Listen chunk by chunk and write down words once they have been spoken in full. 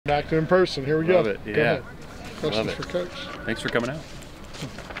Back in person. Here we go. Love it. Go Yeah. ahead. Questions Love for it. Coach. Thanks for coming out.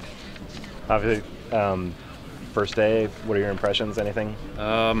 Obviously, first day, what are your impressions? Anything?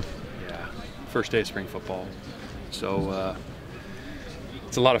 Yeah, first day of spring football. So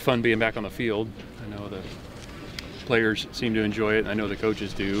it's a lot of fun being back on the field. I know the players seem to enjoy it. I know the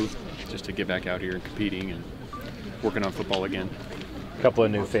coaches do, just to get back out here and competing and working on football again. A couple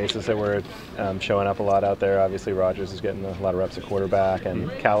of new faces that were showing up a lot out there. Obviously, Rogers is getting a lot of reps at quarterback, and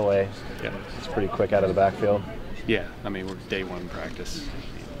Callaway is pretty quick out of the backfield. Yeah, I mean, we're day one practice.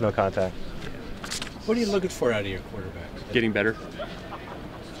 No contact. What are you looking for out of your quarterbacks? Getting better.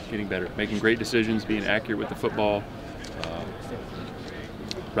 Getting better. Making great decisions, being accurate with the football,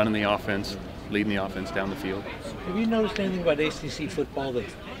 running the offense, leading the offense down the field. Have you noticed anything about ACC football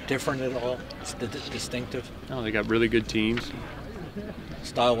that's different at all? It's distinctive, Oh, they got really good teams.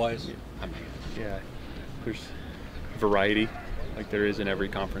 style-wise? Yeah, there's variety, like there is in every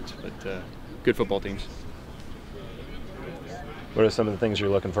conference, but good football teams. What are some of the things you're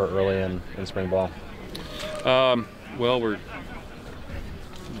looking for early in spring ball? Well, we're,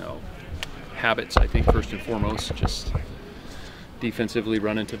 habits, I think, first and foremost, just defensively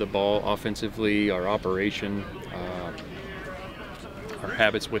running to the ball, offensively, our operation, our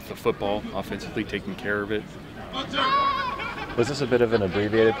habits with the football, offensively taking care of it. Was this a bit of an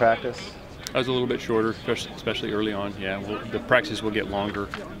abbreviated practice? I was a little bit shorter, especially early on. Yeah, the practices will get longer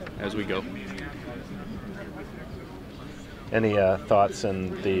as we go. Any thoughts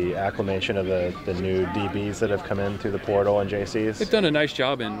in the acclimation of the new DBs that have come in through the portal and JCs? They've done a nice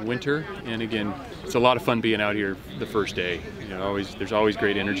job in winter, and again, it's a lot of fun being out here the first day. There's always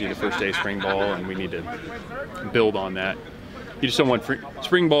great energy the first day of spring ball, and we need to build on that. You just don't want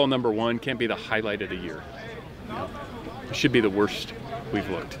spring ball number one can't be the highlight of the year. It should be the worst we've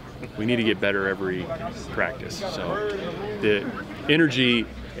looked. We need to get better every practice. So the energy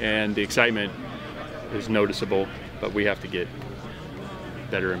and the excitement is noticeable, but we have to get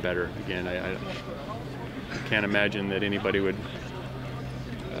better and better. Again, I can't imagine that anybody would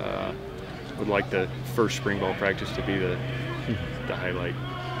like the first spring ball practice to be the highlight.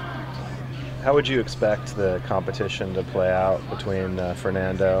 How would you expect the competition to play out between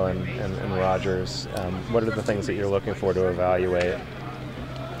Fernando and Rogers? What are the things that you're looking for to evaluate?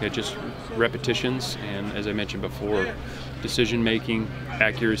 Yeah, just repetitions, and as I mentioned before, decision making,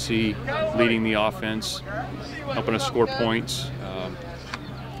 accuracy, leading the offense, helping us score points.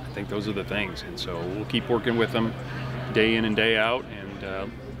 I think those are the things, and so we'll keep working with them day in and day out,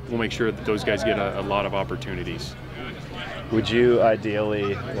 and we'll make sure that those guys get a lot of opportunities. Would you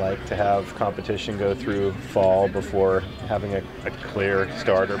ideally like to have competition go through fall before having a clear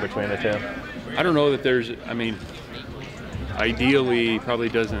starter between the two? I don't know that ideally probably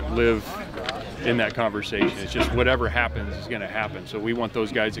doesn't live in that conversation. It's just whatever happens is going to happen. So we want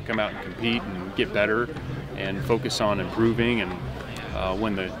those guys to come out and compete and get better and focus on improving, and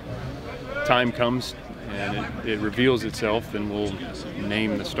when the time comes and it reveals itself, then we'll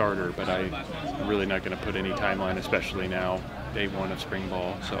name the starter. But I'm really not going to put any timeline, especially now, day one of spring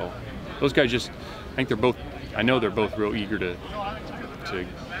ball. So those guys I know they're both real eager to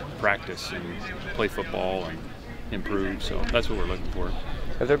practice and play football and improve. So that's what we're looking for.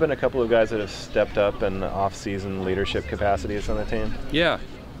 Have there been a couple of guys that have stepped up in off-season leadership capacities on the team? Yeah,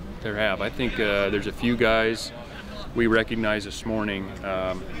 there have. I think there's a few guys we recognize this morning.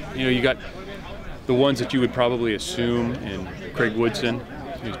 You got the ones that you would probably assume, and Craig Woodson,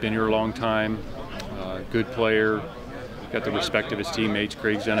 who's been here a long time, good player, got the respect of his teammates.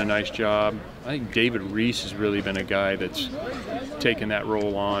 Craig's done a nice job. I think David Reese has really been a guy that's taken that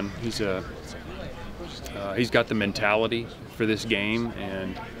role on. He's got the mentality for this game,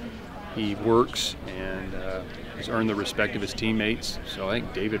 and he works and has earned the respect of his teammates. So I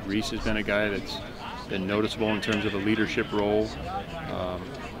think David Reese has been a guy that's been noticeable in terms of a leadership role.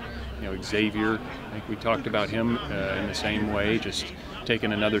 Xavier, I think we talked about him in the same way, just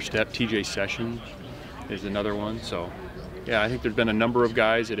taking another step. TJ Session is another one. So yeah, I think there's been a number of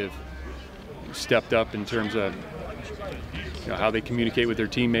guys that have stepped up in terms of how they communicate with their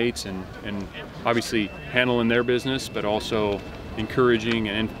teammates and obviously handling their business, but also encouraging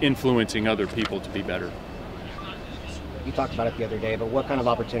and influencing other people to be better. You talked about it the other day, but what kind of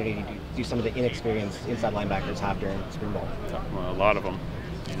opportunity do some of the inexperienced inside linebackers have during spring ball? Well, a lot of them,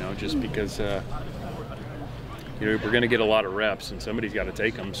 just because we're going to get a lot of reps and somebody's got to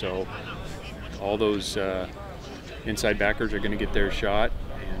take them. So all those inside backers are going to get their shot.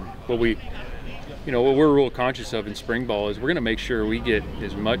 And what we're real conscious of in spring ball is we're going to make sure we get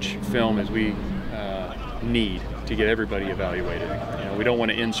as much film as we need to get everybody evaluated. We don't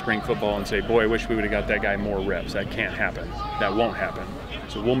want to end spring football and say, boy, I wish we would have got that guy more reps. That can't happen. That won't happen.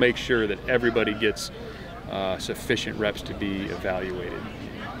 So we'll make sure that everybody gets sufficient reps to be evaluated.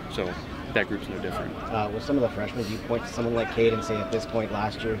 So that group's no different. With some of the freshmen, do you point to someone like Cade and say at this point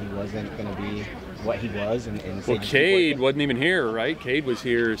last year he wasn't going to be what he was? And say well, Cade wasn't even here, right? Cade was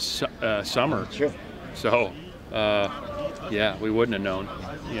here summer. Sure. So, yeah, we wouldn't have known.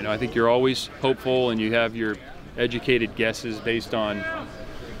 You know, I think you're always hopeful and you have your educated guesses based on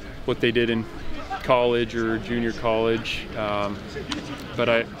what they did in college or junior college. But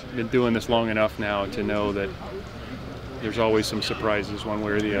I've been doing this long enough now to know that there's always some surprises one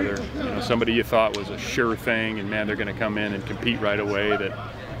way or the other. You know, somebody you thought was a sure thing and man, they're going to come in and compete right away, that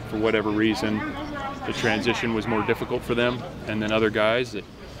for whatever reason the transition was more difficult for them. And then other guys that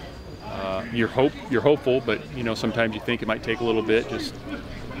you're hopeful, but you know, sometimes you think it might take a little bit, just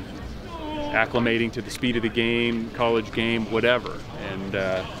acclimating to the speed of the game, college game, whatever.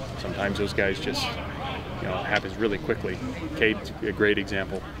 And sometimes those guys just, you know, happens really quickly. Cade's a great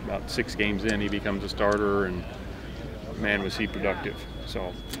example. About 6 games in, he becomes a starter, and man, was he productive.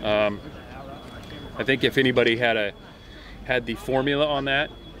 So I think if anybody had the formula on that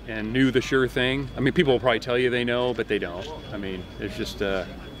and knew the sure thing, I mean, people will probably tell you they know, but they don't. I mean, it's just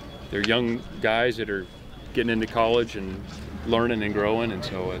they're young guys that are getting into college and learning and growing, and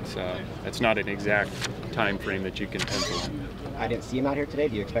so it's not an exact time frame that you can pencil in. I didn't see him out here today.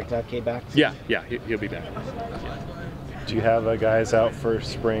 Do you expect to have Cade back? Yeah, he'll be back. Yeah. Do you have guys out for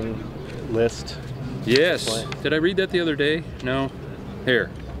spring list? Yes. Did I read that the other day? No. Here,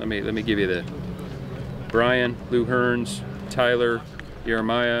 let me give you the Brian, Lou Hearns, Tyler,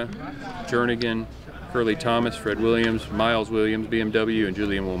 Jeremiah, Jernigan, Curly Thomas, Fred Williams, Miles Williams, BMW, and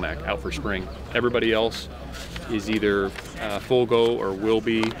Julian Womack out for spring. Everybody else is either full go or will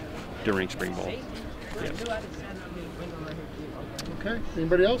be during spring ball. Yeah. Okay.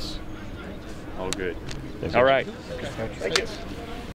 Anybody else? All good. All right. Thank you.